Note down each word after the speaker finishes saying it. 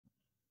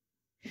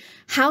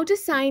How to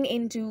sign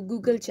into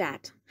Google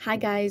Chat. Hi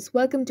guys,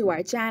 welcome to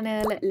our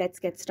channel. Let's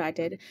get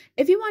started.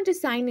 If you want to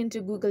sign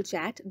into Google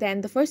Chat,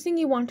 then the first thing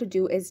you want to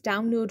do is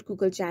download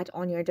Google Chat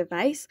on your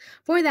device.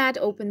 For that,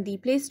 open the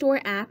Play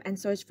Store app and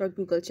search for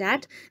Google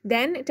Chat.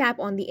 Then tap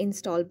on the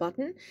install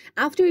button.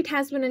 After it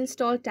has been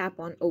installed, tap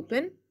on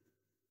open.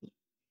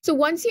 So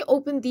once you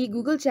open the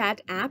Google Chat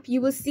app,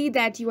 you will see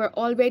that you are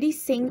already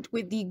synced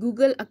with the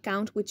Google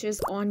account which is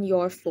on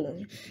your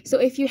phone. So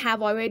if you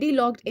have already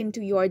logged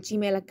into your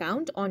Gmail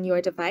account on your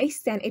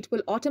device, then it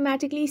will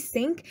automatically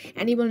sync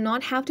and you will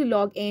not have to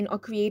log in or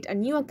create a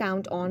new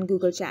account on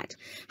Google Chat.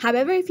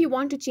 However, if you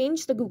want to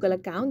change the Google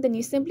account, then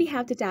you simply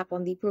have to tap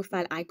on the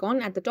profile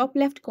icon at the top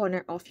left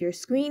corner of your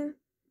screen.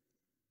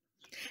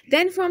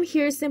 Then from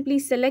here, simply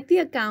select the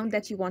account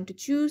that you want to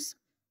choose.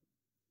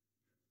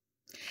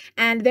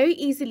 And very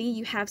easily,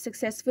 you have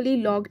successfully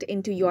logged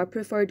into your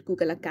preferred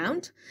Google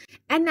account.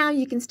 And now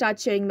you can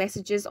start sharing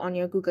messages on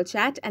your Google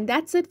Chat. And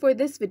that's it for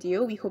this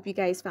video. We hope you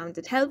guys found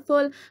it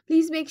helpful.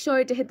 Please make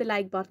sure to hit the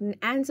like button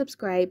and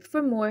subscribe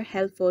for more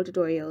helpful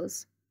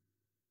tutorials.